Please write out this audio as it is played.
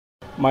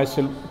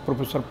Myself,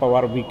 Professor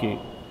Pawar VK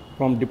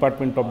from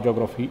Department of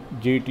Geography,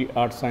 J.A.T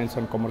Art, Science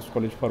and Commerce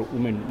College for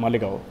Women,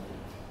 Malegaon.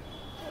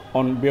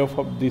 On behalf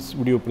of this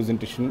video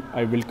presentation,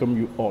 I welcome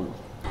you all.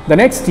 The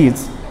next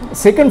is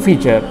second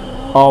feature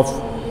of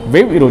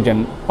wave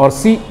erosion or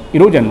sea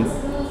erosion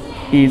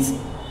is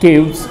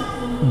caves,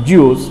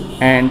 geos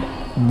and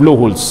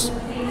blowholes.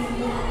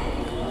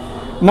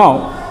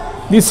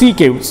 Now, the sea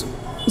caves.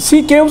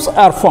 Sea caves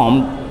are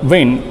formed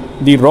when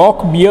the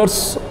rock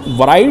bears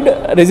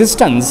wide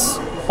resistance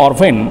or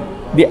when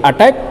the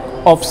attack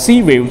of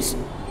sea waves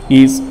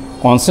is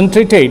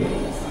concentrated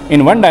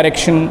in one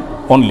direction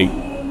only.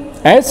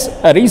 As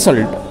a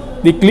result,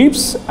 the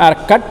cliffs are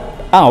cut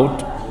out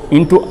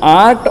into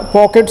arced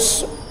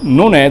pockets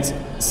known as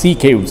sea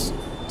caves.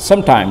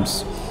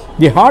 Sometimes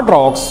the hard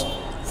rocks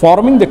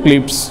forming the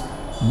cliffs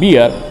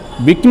bear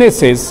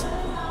weaknesses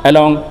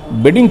along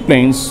bedding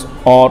planes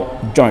or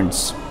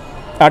joints.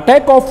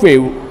 Attack of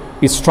wave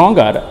is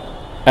stronger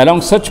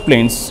along such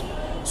plains,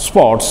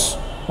 spots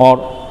or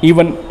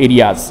even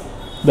areas.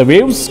 The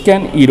waves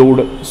can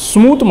erode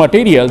smooth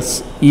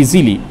materials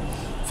easily,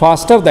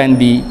 faster than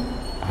the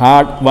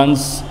hard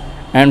ones,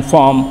 and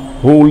form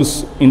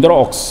holes in the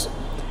rocks.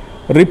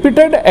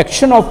 Repeated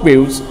action of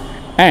waves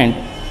and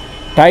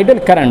tidal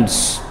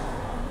currents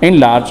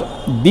enlarge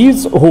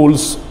these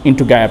holes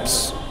into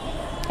gaps.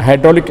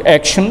 Hydraulic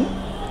action,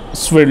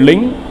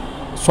 swirling,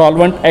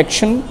 solvent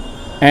action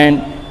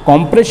and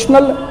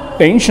compressional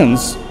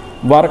tensions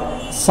work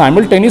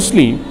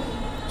simultaneously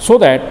so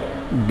that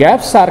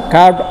gaps are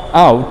carved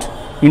out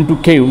into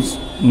caves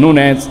known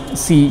as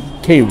sea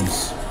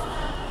caves.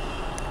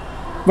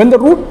 When the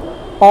root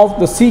of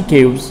the sea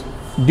caves,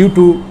 due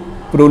to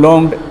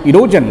prolonged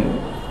erosion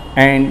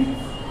and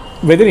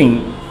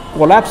weathering,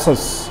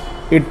 collapses,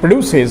 it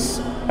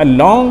produces a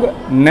long,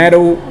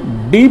 narrow,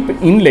 deep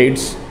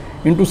inlets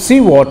into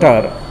sea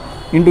water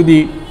into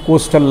the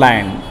coastal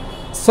line.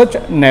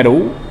 Such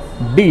narrow,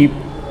 deep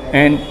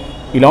and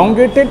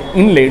elongated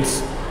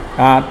inlets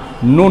are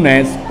known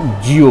as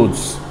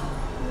geos.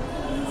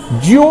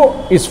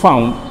 Geo is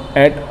found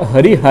at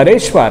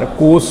Harihareshwar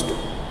coast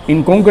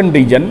in Konkan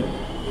region.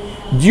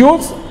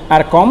 Geos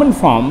are common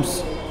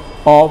forms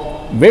of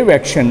wave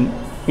action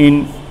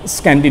in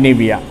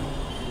Scandinavia.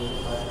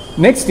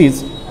 Next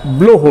is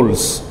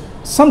blowholes.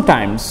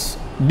 Sometimes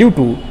due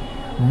to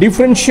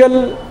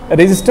differential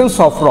resistance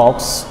of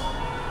rocks,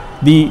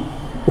 the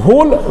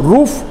whole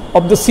roof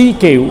of the sea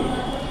cave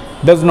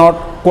does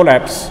not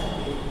collapse,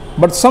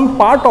 but some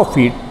part of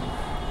it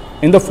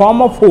in the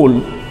form of hole,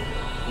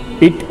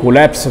 it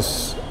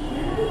collapses.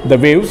 The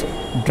waves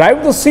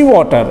drive the sea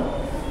water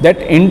that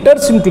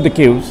enters into the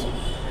caves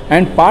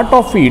and part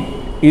of it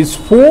is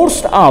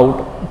forced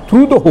out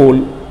through the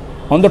hole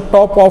on the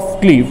top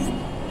of cliff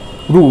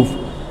roof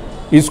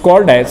is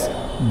called as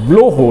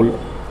blowhole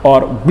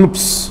or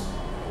gloops.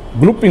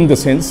 Gloop in the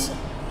sense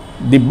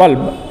the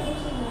bulb,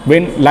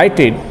 when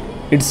lighted,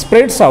 it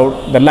spreads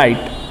out the light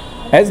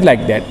as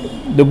like that.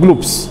 The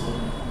gloops,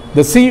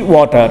 the sea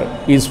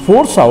water is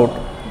forced out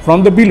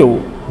from the below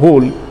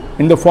hole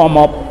in the form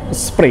of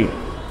spray.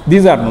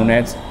 These are known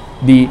as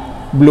the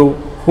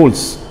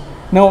blowholes.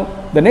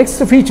 Now, the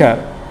next feature,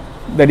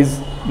 that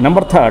is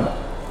number third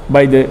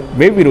by the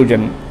wave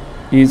erosion,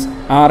 is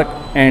arc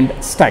and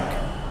stack.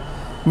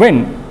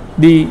 When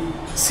the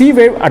sea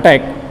wave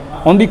attack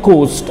on the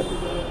coast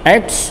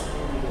acts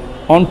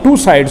on two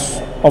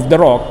sides of the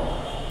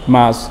rock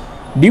mass,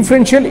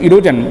 differential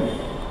erosion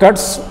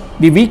cuts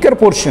the weaker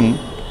portion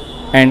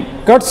and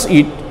cuts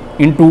it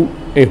into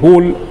a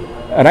whole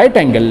right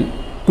angle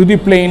to the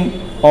plane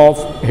of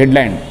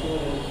headland.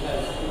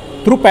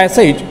 Through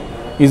passage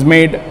is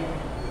made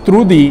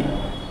through the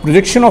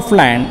projection of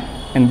land,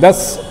 and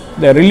thus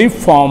the relief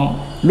form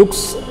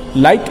looks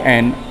like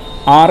an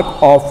arc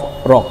of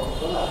rock.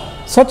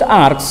 Such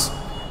arcs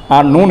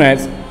are known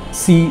as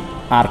sea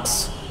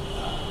arcs.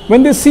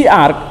 When the sea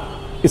arc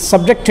is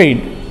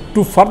subjected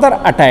to further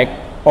attack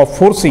of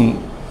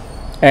forcing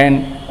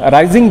and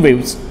rising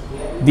waves,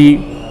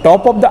 the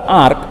top of the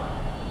arc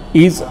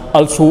is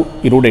also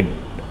eroded.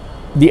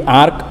 The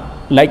arc,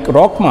 like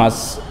rock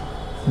mass,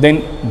 then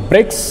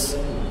breaks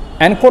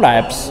and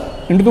collapses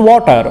into the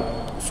water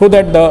so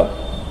that the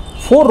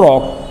fore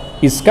rock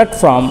is cut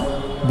from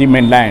the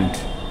mainland.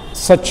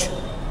 Such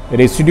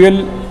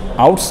residual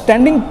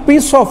outstanding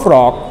piece of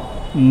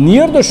rock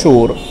near the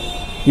shore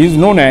is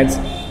known as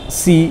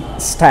sea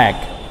stack.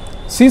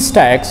 Sea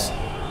stacks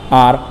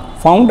are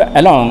found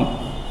along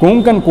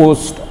Konkan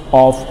coast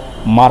of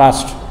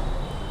Maharashtra.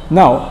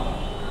 Now,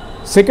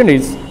 second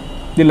is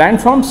the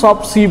landforms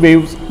of sea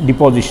waves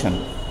deposition.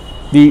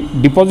 The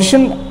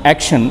deposition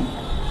action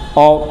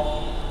of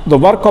the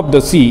work of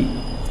the sea,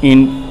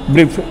 in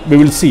brief we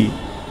will see.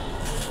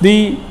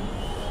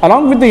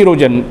 Along with the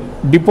erosion,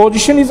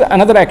 deposition is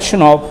another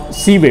action of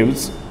sea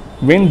waves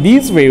when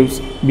these waves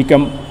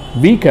become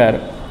weaker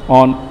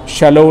on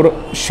shallower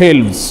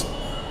shelves.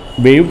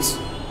 Waves,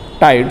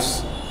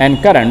 tides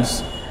and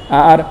currents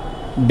are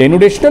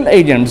denudational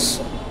agents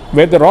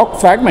where the rock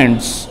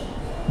fragments,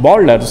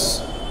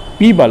 boulders,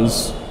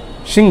 pebbles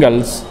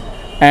shingles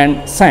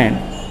and sand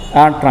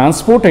are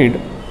transported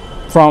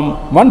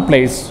from one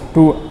place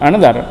to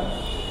another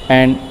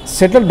and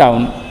settle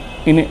down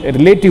in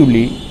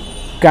relatively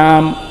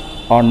calm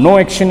or no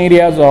action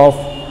areas of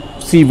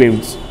sea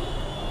waves.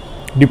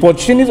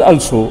 Deposition is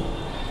also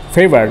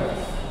favored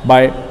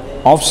by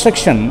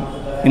obstruction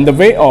in the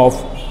way of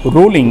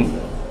rolling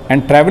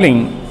and traveling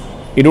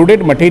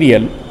eroded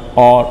material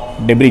or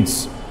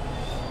debris.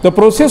 The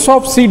process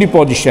of sea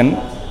deposition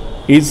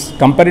is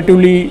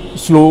comparatively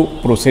slow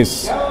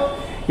process.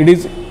 It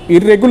is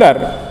irregular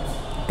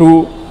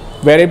to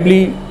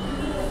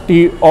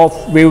variability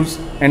of waves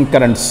and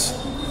currents.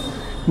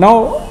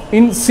 Now,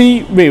 in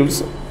sea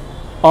waves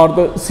or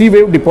the sea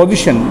wave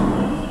deposition,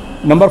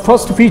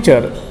 first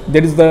feature,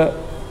 that is the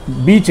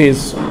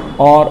beaches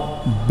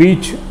or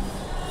beach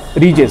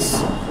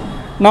ridges.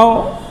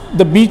 Now,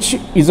 the beach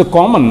is a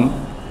common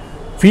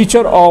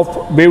feature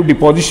of wave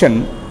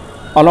deposition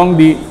along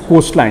the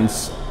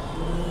coastlines.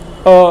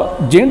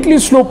 A gently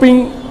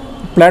sloping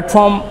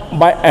platform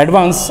by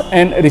advance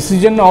and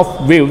recession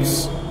of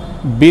waves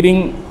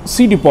bearing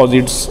sea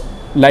deposits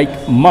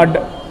like mud,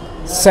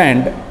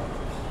 sand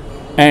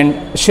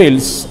and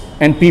shells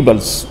and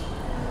pebbles.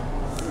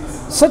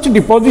 Such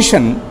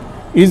deposition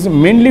is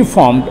mainly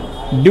formed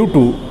due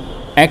to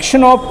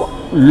action of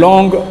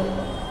long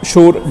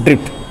shore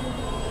drift.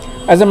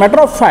 As a matter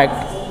of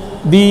fact,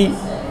 the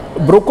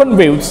broken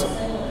waves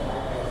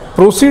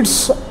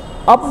proceeds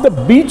up the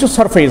beach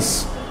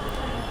surface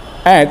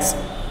as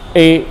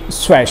a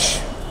swash.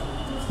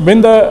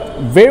 When the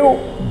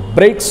wave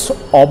breaks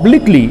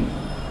obliquely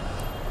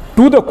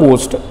to the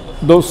coast,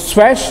 the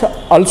swash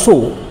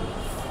also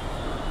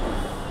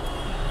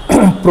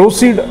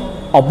proceed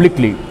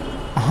obliquely.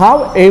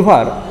 However,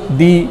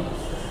 the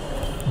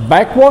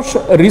backwash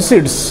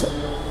recedes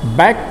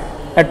back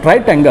at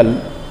right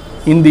angle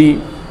in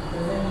the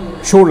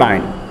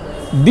shoreline.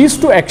 These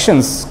two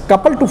actions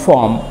couple to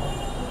form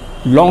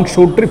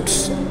longshore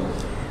drifts.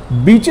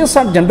 Beaches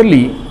are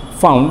generally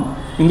found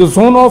in the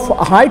zone of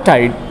high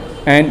tide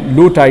and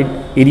low tide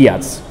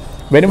areas.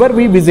 Whenever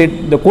we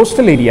visit the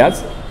coastal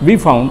areas, we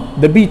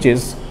found the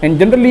beaches, and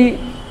generally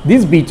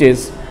these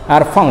beaches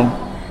are found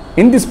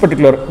in this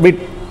particular bit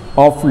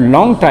of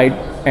long tide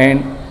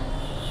and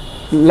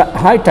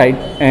high tide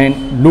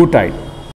and low tide.